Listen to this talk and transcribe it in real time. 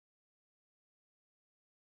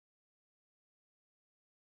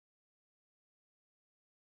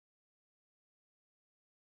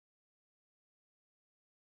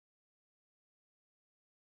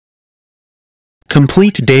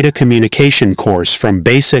Complete data communication course from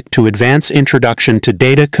basic to advanced introduction to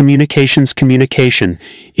data communications. Communication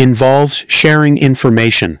involves sharing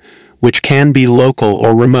information, which can be local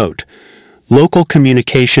or remote. Local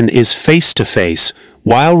communication is face-to-face,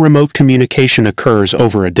 while remote communication occurs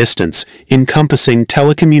over a distance, encompassing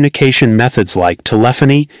telecommunication methods like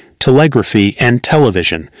telephony, telegraphy, and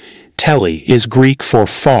television. Tele is Greek for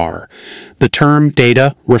far. The term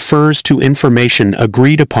data refers to information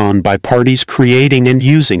agreed upon by parties creating and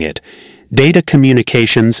using it. Data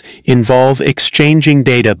communications involve exchanging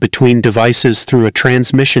data between devices through a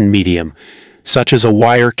transmission medium, such as a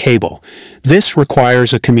wire cable. This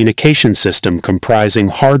requires a communication system comprising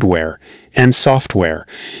hardware and software.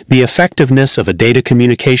 The effectiveness of a data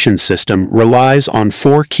communication system relies on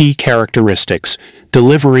 4 key characteristics: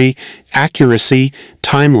 delivery, accuracy,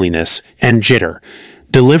 timeliness, and jitter.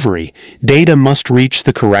 Delivery: data must reach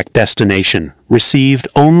the correct destination, received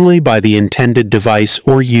only by the intended device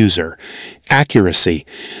or user. Accuracy: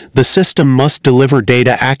 the system must deliver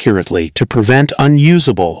data accurately to prevent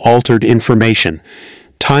unusable, altered information.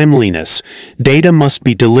 Timeliness: data must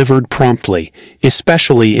be delivered promptly,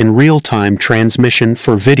 especially in real-time transmission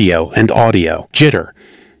for video and audio. Jitter: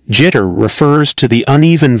 jitter refers to the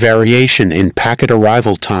uneven variation in packet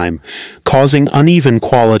arrival time, causing uneven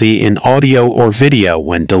quality in audio or video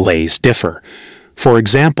when delays differ. For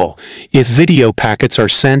example, if video packets are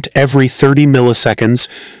sent every 30 milliseconds,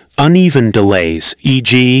 uneven delays,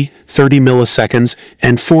 e.g., 30 milliseconds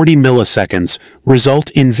and 40 milliseconds,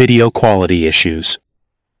 result in video quality issues.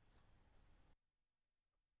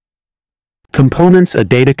 Components: a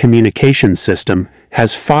data communication system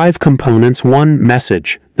has 5 components. 1.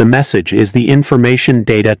 Message. The message is the information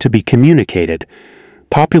data to be communicated.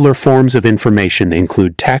 Popular forms of information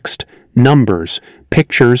include text, numbers,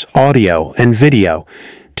 pictures, audio, and video.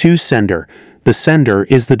 2. Sender. The sender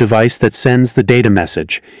is the device that sends the data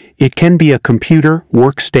message. It can be a computer,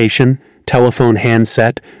 workstation, telephone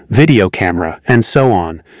handset, video camera, and so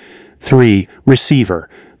on. 3. Receiver.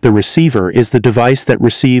 The receiver is the device that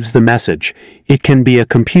receives the message. It can be a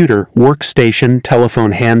computer, workstation,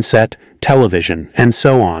 telephone handset, television, and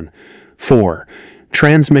so on. 4.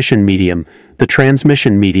 Transmission medium. The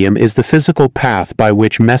transmission medium is the physical path by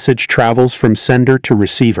which message travels from sender to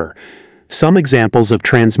receiver. Some examples of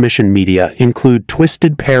transmission media include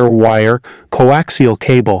twisted pair wire, coaxial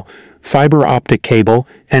cable, fiber optic cable,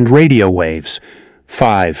 and radio waves.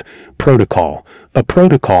 5. Protocol. A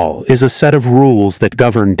protocol is a set of rules that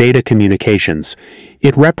govern data communications.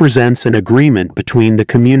 It represents an agreement between the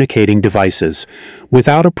communicating devices.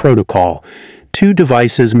 Without a protocol, 2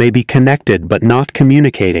 devices may be connected but not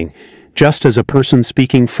communicating, just as a person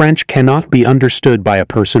speaking French cannot be understood by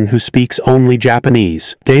a person who speaks only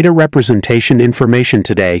Japanese. Data representation information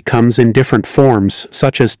today comes in different forms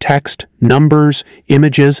such as text, numbers,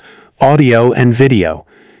 images, audio, and video.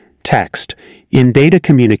 Text. In data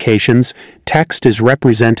communications, text is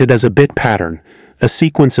represented as a bit pattern, a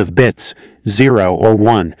sequence of bits, 0 or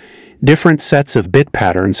 1. Different sets of bit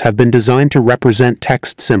patterns have been designed to represent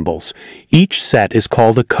text symbols. Each set is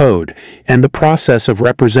called a code, and the process of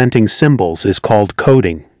representing symbols is called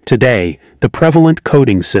coding. Today, the prevalent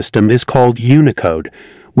coding system is called Unicode,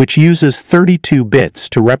 which uses 32 bits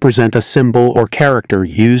to represent a symbol or character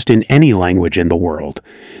used in any language in the world.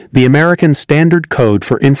 The American Standard Code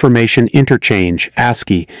for Information Interchange,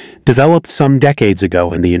 ASCII, developed some decades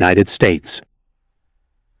ago in the United States.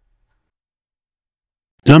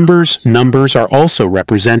 Numbers. Numbers are also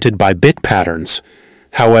represented by bit patterns.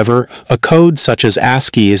 However, a code such as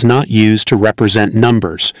ASCII is not used to represent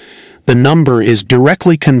numbers. The number is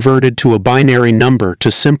directly converted to a binary number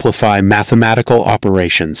to simplify mathematical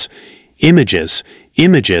operations. Images.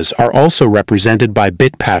 Images are also represented by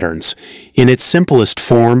bit patterns. In its simplest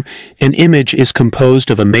form, an image is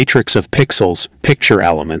composed of a matrix of pixels, picture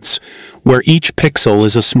elements, where each pixel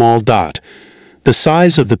is a small dot. The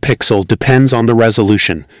size of the pixel depends on the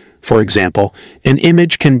resolution. For example, an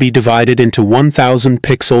image can be divided into 1,000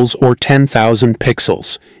 pixels or 10,000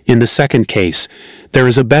 pixels. In the second case, there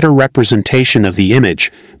is a better representation of the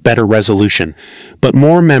image, better resolution, but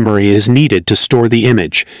more memory is needed to store the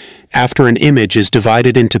image. After an image is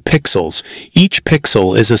divided into pixels, each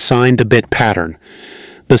pixel is assigned a bit pattern.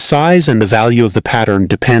 The size and the value of the pattern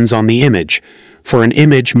depends on the image. For an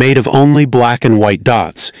image made of only black and white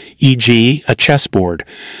dots, e.g., a chessboard,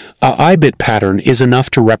 a I-bit pattern is enough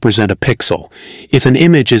to represent a pixel. If an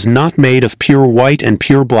image is not made of pure white and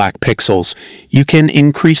pure black pixels, you can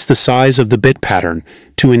increase the size of the bit pattern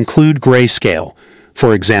to include grayscale.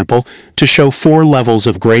 For example, to show 4 levels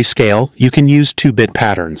of grayscale, you can use 2-bit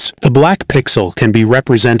patterns. A black pixel can be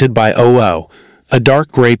represented by 00. a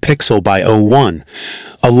dark gray pixel by 01,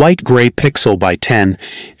 a light gray pixel by 10,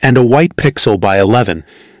 and a white pixel by 11.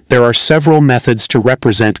 There are several methods to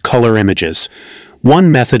represent color images.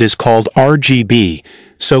 One method is called RGB,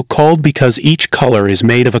 so called because each color is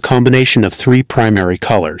made of a combination of three primary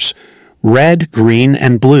colors: red, green,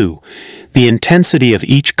 and blue. The intensity of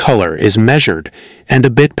each color is measured, and a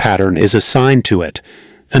bit pattern is assigned to it.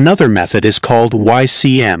 Another method is called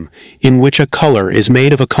YCM, in which a color is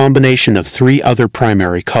made of a combination of three other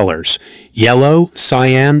primary colors: yellow,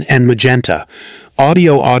 cyan, and magenta.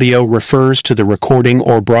 Audio refers to the recording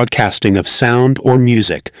or broadcasting of sound or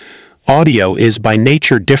music. Audio is by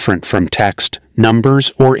nature different from text,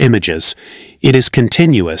 numbers, or images. It is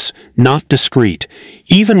continuous, not discrete.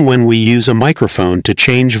 Even when we use a microphone to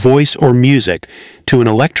change voice or music to an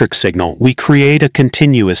electric signal, we create a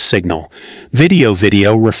continuous signal. Video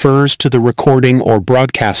refers to the recording or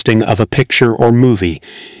broadcasting of a picture or movie.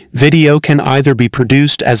 Video can either be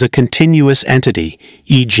produced as a continuous entity,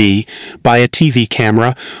 e.g., by a TV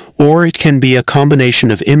camera, or it can be a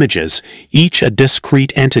combination of images, each a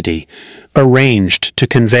discrete entity, arranged to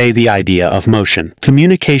convey the idea of motion.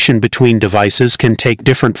 Communication between devices can take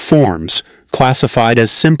different forms, classified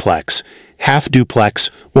as simplex,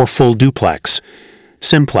 half-duplex, or full-duplex.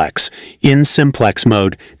 Simplex. In simplex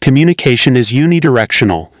mode, communication is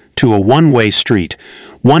unidirectional, to a one-way street.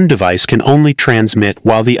 One device can only transmit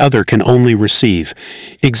while the other can only receive.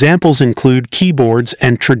 Examples include keyboards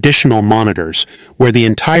and traditional monitors, where the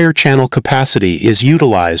entire channel capacity is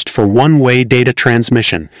utilized for one-way data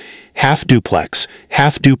transmission. Half-duplex.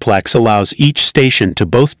 Half-duplex allows each station to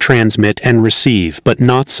both transmit and receive, but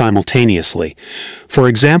not simultaneously. For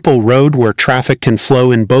example, road where traffic can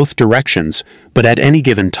flow in both directions, but at any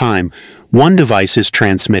given time, one device is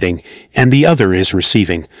transmitting and the other is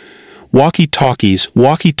receiving. Walkie-talkies.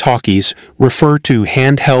 Walkie-talkies refer to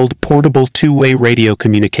handheld portable two-way radio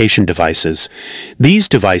communication devices. These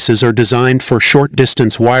devices are designed for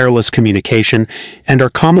short-distance wireless communication and are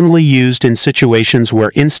commonly used in situations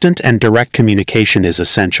where instant and direct communication is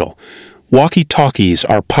essential. Walkie-talkies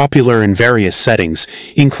are popular in various settings,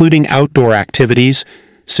 including outdoor activities,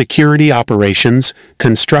 security operations,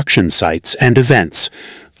 construction sites, and events.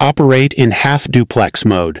 Operate in half-duplex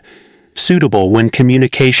mode. Suitable when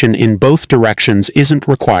communication in both directions isn't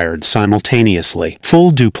required simultaneously.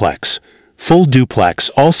 Full duplex. Full duplex,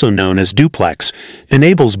 also known as duplex,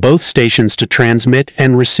 enables both stations to transmit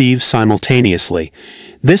and receive simultaneously.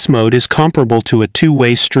 This mode is comparable to a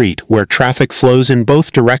two-way street where traffic flows in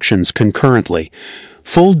both directions concurrently.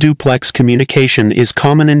 Full duplex communication is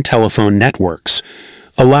common in telephone networks,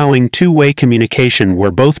 allowing two-way communication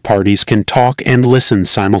where both parties can talk and listen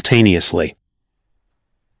simultaneously.